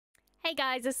Hey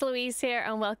guys, it's Louise here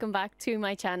and welcome back to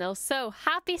my channel. So,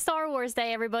 happy Star Wars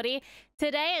Day, everybody.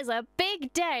 Today is a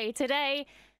big day. Today,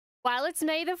 while it's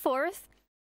May the 4th,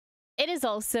 it is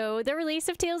also the release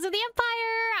of Tales of the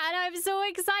Empire, and I'm so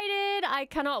excited. I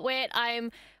cannot wait.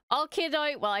 I'm all kitted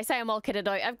out. Well, I say I'm all kitted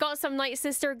out. I've got some Night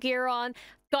Sister gear on,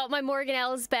 got my Morgan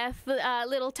Elsbeth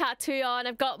little tattoo on,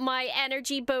 I've got my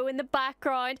energy bow in the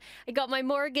background, I got my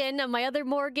Morgan and my other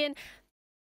Morgan.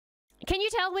 Can you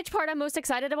tell which part I'm most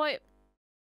excited about?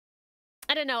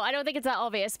 I don't know. I don't think it's that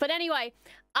obvious. But anyway,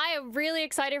 I am really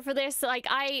excited for this. Like,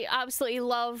 I absolutely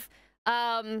love...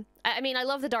 I mean, I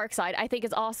love the dark side. I think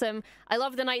it's awesome. I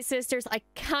love the Night Sisters. I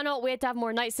cannot wait to have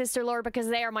more Night Sister lore because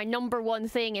they are my #1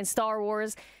 thing in Star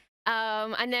Wars.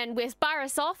 And then with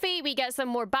Barriss Offee, we get some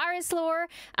more Barriss lore,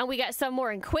 and we get some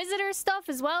more Inquisitor stuff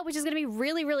as well, which is going to be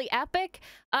really, really epic.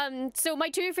 So my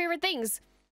two favorite things: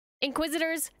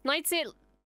 Inquisitors, Inquisitors,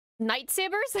 Night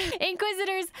Sisters.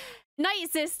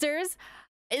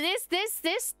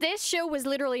 This show was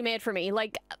literally made for me.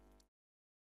 Like,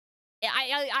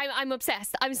 I'm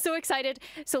obsessed. I'm so excited.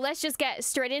 So let's just get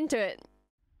straight into it.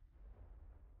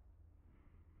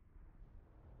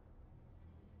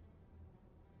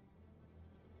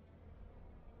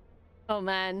 Oh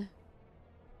man.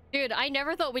 Dude, I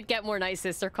never thought we'd get more Night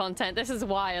Sister content. This is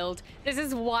wild. This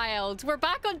is wild. We're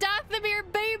back on Dathomir,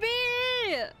 baby!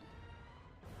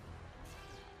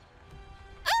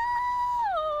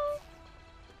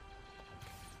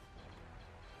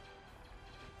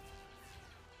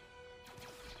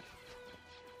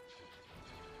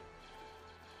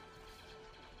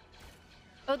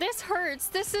 Oh, this hurts.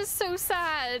 This is so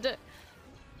sad.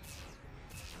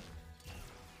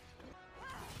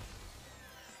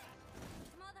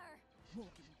 Mother.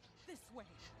 Morgan, this way.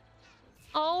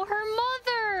 Oh, her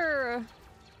mother.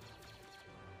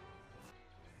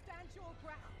 Stand your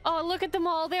ground. Oh, look at them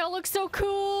all. They all look so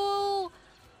cool.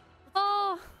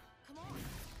 Oh. Come on.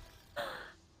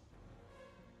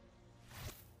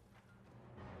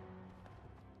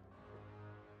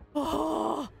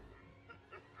 Oh.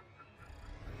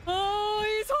 Oh,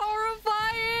 he's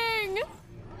horrifying!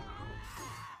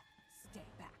 Stay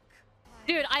back.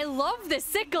 Dude, I love the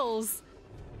sickles!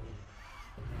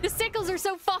 The sickles are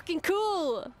so fucking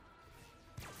cool!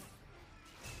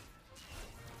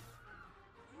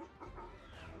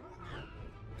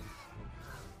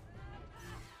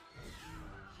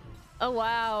 Oh,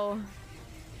 wow.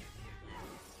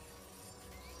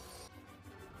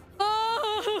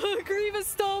 Oh, Grievous,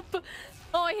 stop!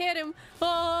 Oh, I hit him!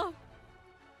 Oh!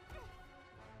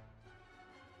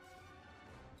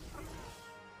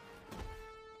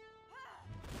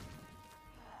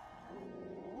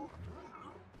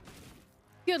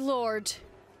 Good lord.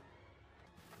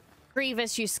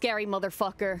 Grievous, you scary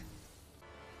motherfucker.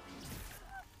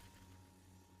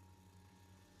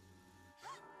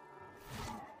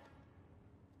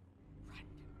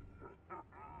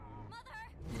 Mother.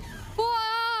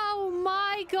 Wow,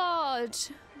 my god.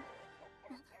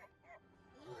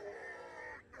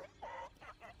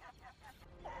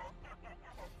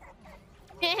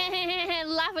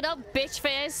 Laugh it up, bitch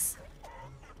face.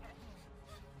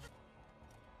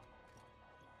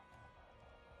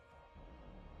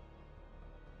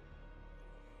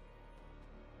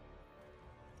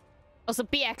 Also,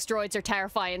 BX droids are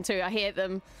terrifying too. I hate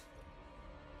them.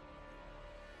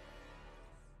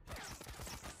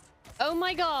 Oh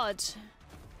my god.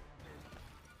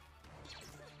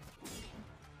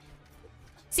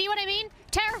 See what I mean?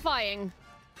 Terrifying.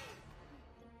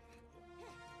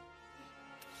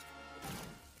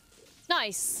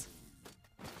 Nice.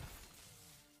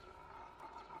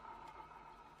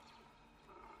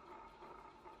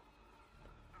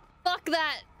 Fuck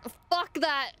that. Fuck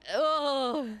that.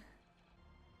 Ugh.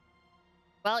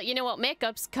 Well, you know what?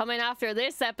 Makeup's coming after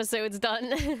this episode's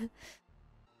done.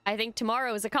 I think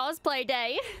tomorrow is a cosplay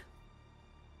day.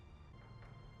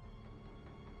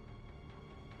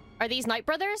 Are these Night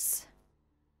Brothers?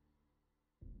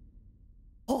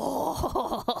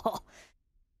 Oh.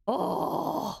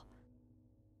 Oh.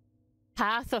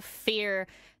 Path of Fear.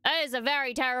 That is a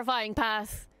very terrifying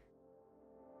path.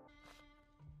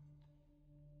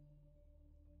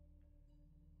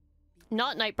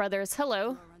 Not Night Brothers.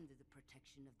 Hello.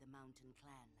 Mountain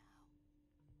clan now.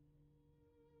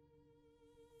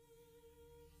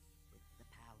 With the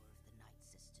power of the Night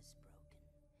Sisters broken,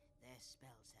 their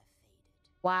spells have faded.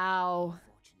 Wow.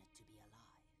 Fortunate to be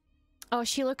alive. Oh,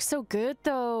 she looks so good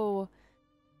though.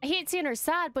 I hate seeing her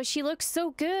sad, but she looks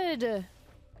so good.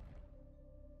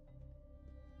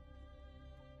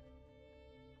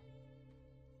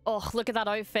 Oh, look at that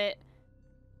outfit.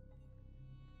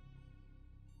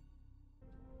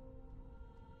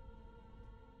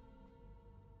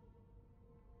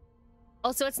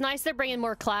 Also, it's nice they're bringing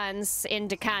more clans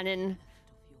into canon. Of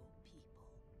your people.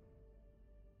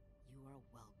 You are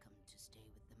welcome to stay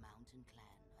with the Mountain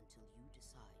Clan until you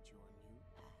decide your new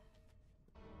path.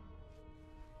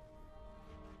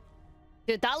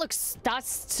 Dude,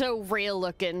 that's so real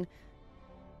looking.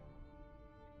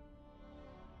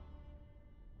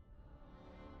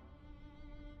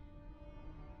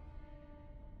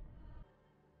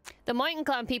 The Mountain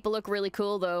Clan people look really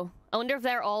cool, though. I wonder if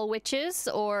they're all witches,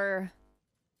 or...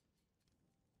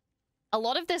 A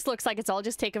lot of this looks like it's all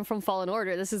just taken from Fallen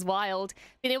Order. This is wild.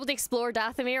 Being able to explore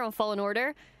Dathomir on Fallen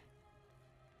Order.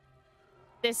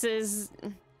 This is...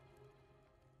 Who's to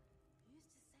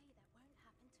say that won't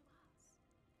happen to us?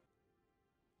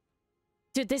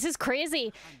 Dude, this is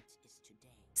crazy. Hunt is today.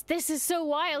 This is so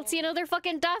wild. Seeing other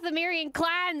fucking Dathomirian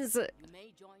clans. You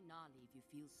may join Nali if you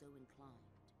feel so inclined.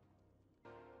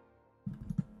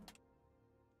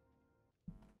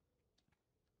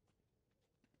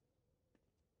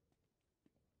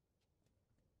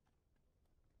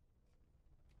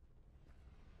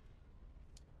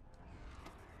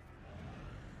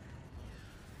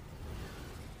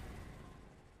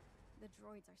 The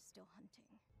droids are still hunting.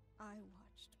 I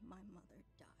watched my mother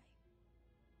die.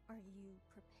 Are you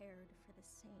prepared for the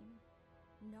same?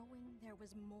 Knowing there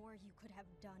was more you could have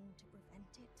done to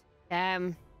prevent it?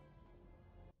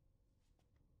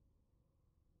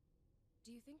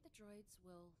 Do you think the droids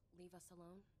will leave us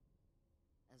alone?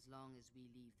 As long as we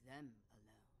leave them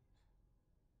alone.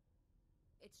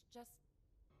 It's just...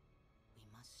 We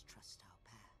must trust our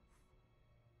path.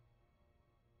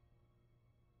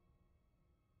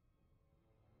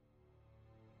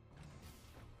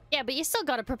 Yeah, but you still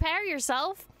gotta prepare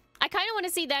yourself. I kind of want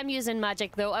to see them using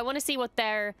magic, though. I want to see what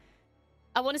their...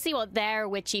 I want to see what their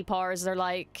witchy powers are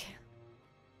like.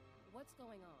 what's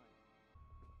going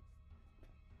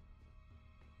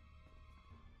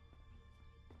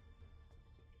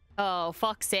on? Oh,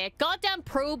 fuck's sake. Goddamn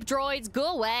probe droids,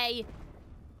 go away.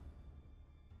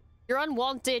 You're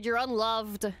unwanted, you're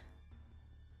unloved.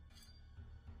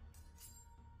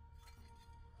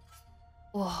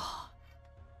 Oh.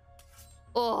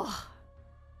 Oh.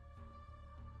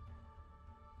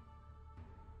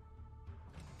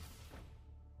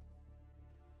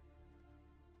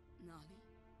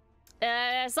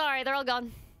 Nali? Sorry, they're all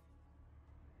gone.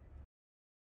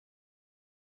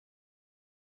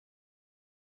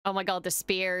 Oh my god, the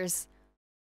spears.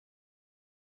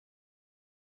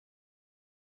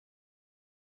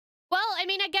 Well, I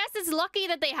mean, I guess it's lucky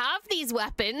that they have these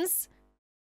weapons.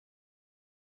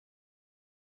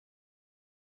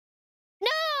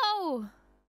 No!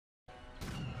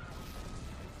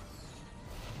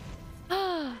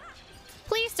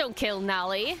 Please don't kill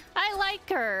Nally. I like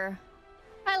her.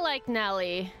 I like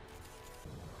Nally.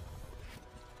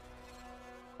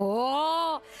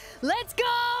 Oh! Let's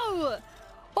go!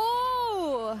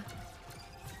 Oh!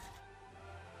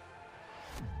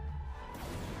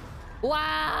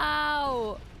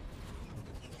 Wow!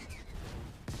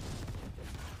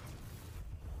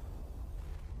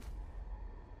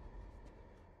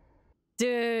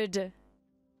 Dude.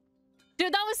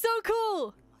 Dude, that was so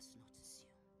cool! We must not assume.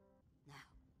 Now,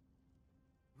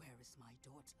 where is my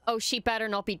daughter? Oh, she better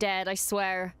not be dead, I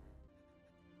swear.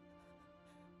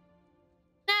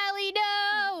 Nally,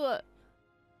 no!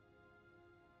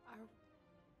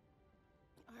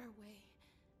 Our way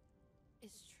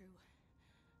is true.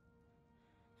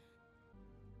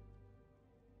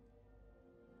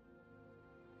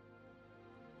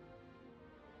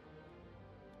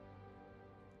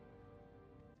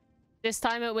 This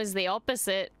time it was the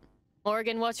opposite.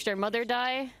 Morgan watched her mother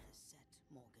die, The set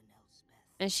Morgan Elsbeth.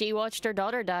 and she watched her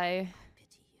daughter die. I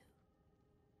pity you,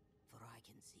 for I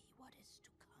can see what is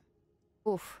to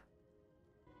come. Oof.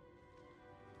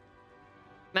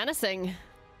 Menacing.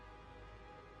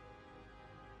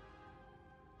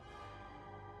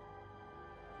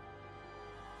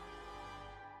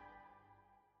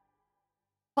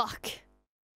 Fuck.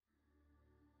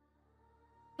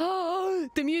 Oh,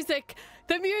 the music!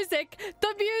 The music!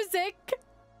 The music!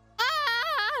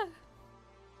 Ah!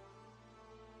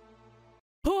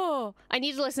 Oh, I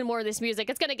need to listen to more of this music.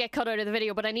 It's gonna get cut out of the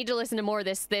video, but I need to listen to more of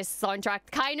this soundtrack.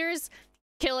 Kainer's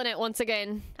killing it once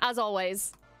again, as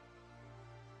always.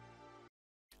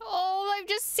 Oh, I've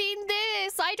just seen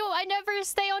this. I never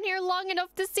stay on here long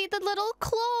enough to see the little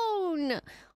clone.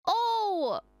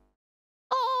 Oh.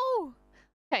 Oh.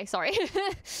 Okay, sorry.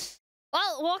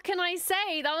 Well, what can I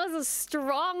say? That was a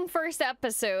strong first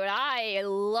episode. I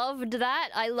loved that.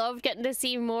 I loved getting to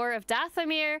see more of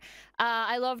Dathomir.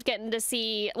 I loved getting to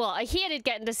see... Well, I hated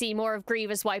getting to see more of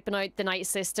Grievous wiping out the Night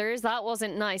Sisters. That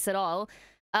wasn't nice at all.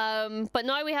 But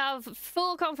now we have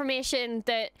full confirmation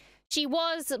that she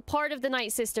was part of the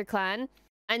Night Sister clan,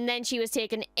 and then she was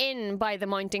taken in by the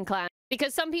Mountain Clan.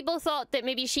 Because some people thought that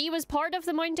maybe she was part of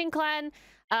the Mountain Clan,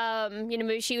 you know,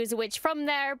 maybe she was a witch from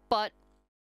there, but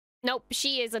nope,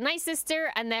 she is a Night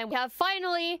Sister. And then we have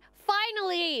finally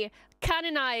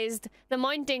canonized the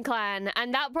Mountain Clan,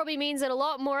 and that probably means that a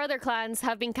lot more other clans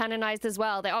have been canonized as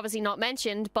well. They're obviously not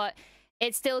mentioned, but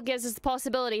it still gives us the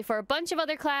possibility for a bunch of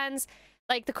other clans,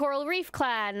 like the Coral Reef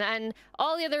clan and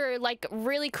all the other like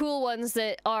really cool ones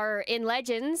that are in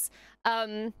Legends.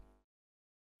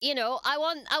 You know, I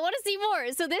want to see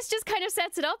more. So this just kind of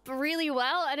sets it up really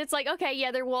well, and it's like, okay,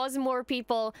 yeah, there was more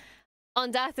people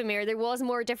on Dathomir. There was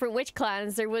more different witch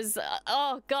clans. There was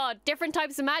oh god, different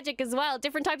types of magic as well,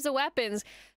 different types of weapons.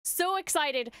 So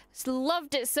excited,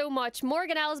 loved it so much.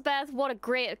 Morgan Elsbeth, what a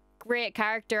great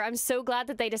character. I'm so glad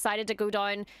that they decided to go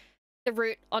down the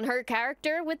route on her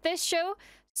character with this show.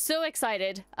 So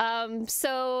excited.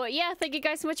 So yeah, thank you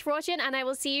guys so much for watching, and I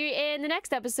will see you in the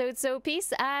next episode. So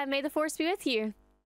peace, and may the force be with you.